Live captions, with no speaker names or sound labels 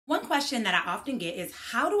question that I often get is,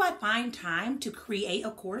 how do I find time to create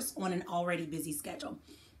a course on an already busy schedule?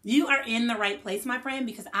 You are in the right place, my friend,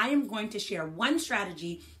 because I am going to share one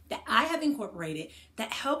strategy that I have incorporated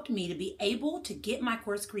that helped me to be able to get my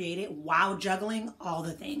course created while juggling all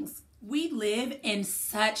the things. We live in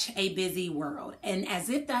such a busy world, and as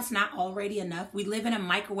if that's not already enough, we live in a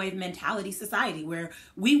microwave mentality society where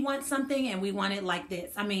we want something and we want it like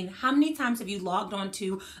this. I mean, how many times have you logged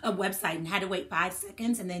onto a website and had to wait 5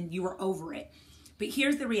 seconds and then you were over it? But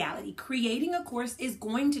here's the reality. Creating a course is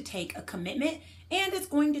going to take a commitment and it's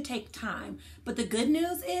going to take time. But the good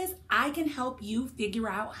news is I can help you figure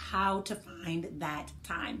out how to find that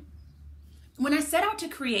time. When I set out to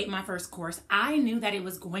create my first course, I knew that it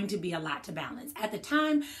was going to be a lot to balance. At the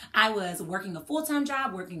time, I was working a full-time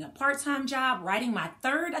job, working a part-time job, writing my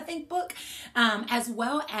third, book, as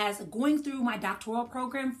well as going through my doctoral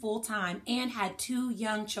program full-time, and had 2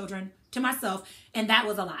 young children to myself, and that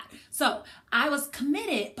was a lot. So I was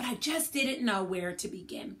committed, but I just didn't know where to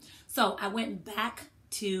begin. So I went back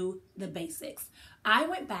to the basics. I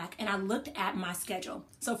went back and I looked at my schedule.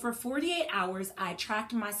 So for 48 hours, I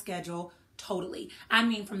tracked my schedule totally. I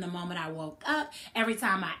mean, from the moment I woke up, every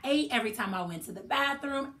time I ate, every time I went to the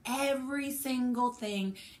bathroom, every single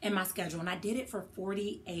thing in my schedule. And I did it for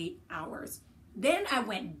 48 hours. Then I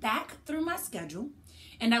went back through my schedule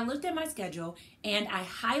and I looked at my schedule and I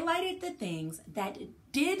highlighted the things that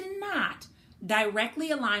did not directly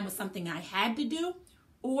align with something I had to do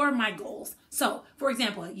or my goals. So, for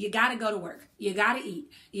example, you got to go to work, you got to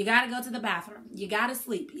eat, you got to go to the bathroom, you got to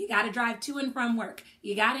sleep, you got to drive to and from work,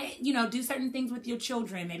 you got to, do certain things with your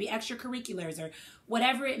children, maybe extracurriculars or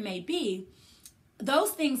whatever it may be.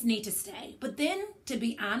 Those things need to stay. But then, to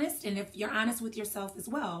be honest, and if you're honest with yourself as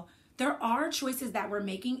well, there are choices that we're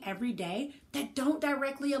making every day that don't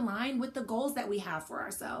directly align with the goals that we have for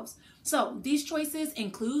ourselves. So these choices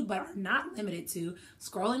include, but are not limited to,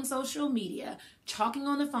 scrolling social media, talking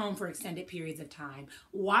on the phone for extended periods of time,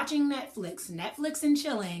 watching Netflix and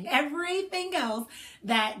chilling, everything else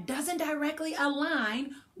that doesn't directly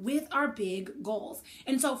align with our big goals.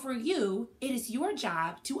 And so for you, it is your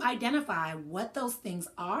job to identify what those things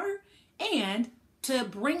are and to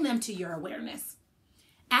bring them to your awareness.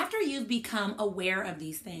 After you've become aware of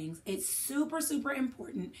these things, it's super, super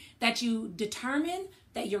important that you determine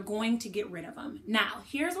that you're going to get rid of them. Now,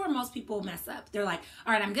 here's where most people mess up. They're like,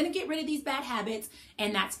 all right, I'm going to get rid of these bad habits,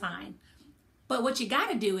 and that's fine. But what you got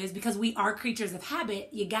to do is, because we are creatures of habit,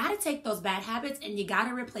 you got to take those bad habits and you got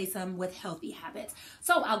to replace them with healthy habits.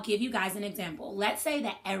 So I'll give you guys an example. Let's say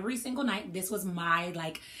that every single night, this was my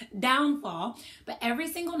downfall, but every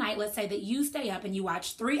single night, let's say that you stay up and you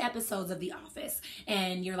watch 3 episodes of The Office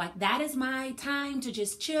and you're like, that is my time to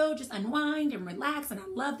just chill, just unwind and relax, and I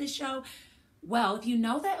love this show. Well, if you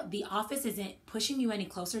know that The Office isn't pushing you any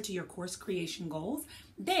closer to your course creation goals,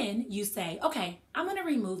 then you say, okay, I'm going to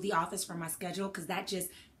remove The Office from my schedule because that just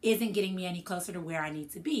isn't getting me any closer to where I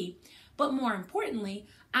need to be. But more importantly,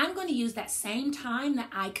 I'm going to use that same time that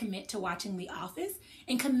I commit to watching The Office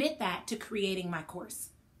and commit that to creating my course.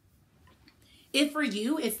 If for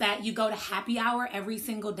you, it's that you go to happy hour every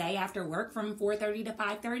single day after work from 4:30 to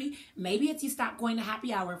 5:30, maybe it's you stop going to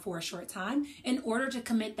happy hour for a short time in order to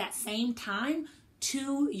commit that same time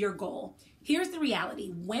to your goal. Here's the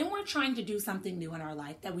reality. When we're trying to do something new in our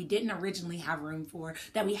life that we didn't originally have room for,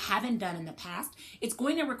 that we haven't done in the past, it's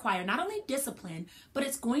going to require not only discipline, but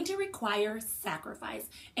it's going to require sacrifice.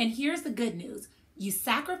 And here's the good news. You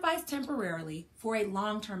sacrifice temporarily for a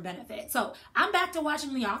long-term benefit. So I'm back to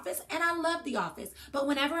watching The Office, and I love The Office. But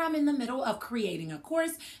whenever I'm in the middle of creating a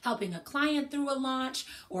course, helping a client through a launch,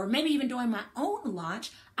 or maybe even doing my own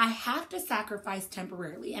launch, I have to sacrifice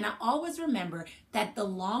temporarily. And I always remember that in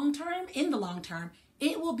the long term,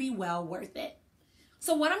 it will be well worth it.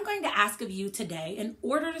 So what I'm going to ask of you today, in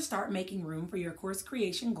order to start making room for your course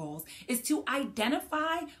creation goals, is to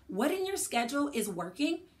identify what in your schedule is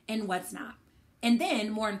working and what's not. And then,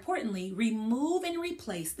 more importantly, remove and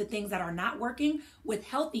replace the things that are not working with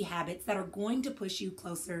healthy habits that are going to push you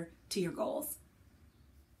closer to your goals.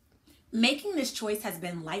 Making this choice has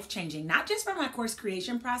been life-changing, not just for my course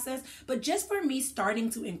creation process, but just for me starting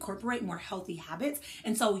to incorporate more healthy habits.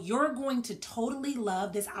 And so you're going to totally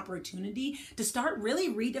love this opportunity to start really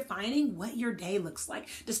redefining what your day looks like,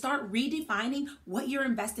 to start redefining what you're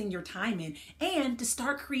investing your time in, and to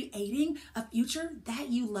start creating a future that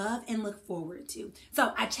you love and look forward to.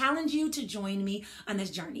 So I challenge you to join me on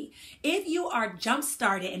this journey. If you are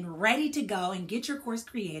jump-started and ready to go and get your course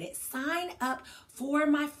created, sign up for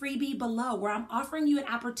my freebie below, where I'm offering you an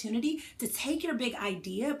opportunity to take your big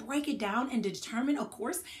idea, break it down, and determine a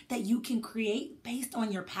course that you can create based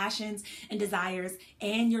on your passions and desires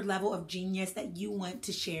and your level of genius that you want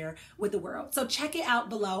to share with the world. So check it out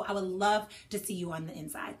below. I would love to see you on the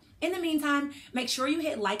inside. In the meantime, make sure you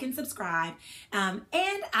hit like and subscribe, and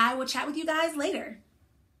I will chat with you guys later.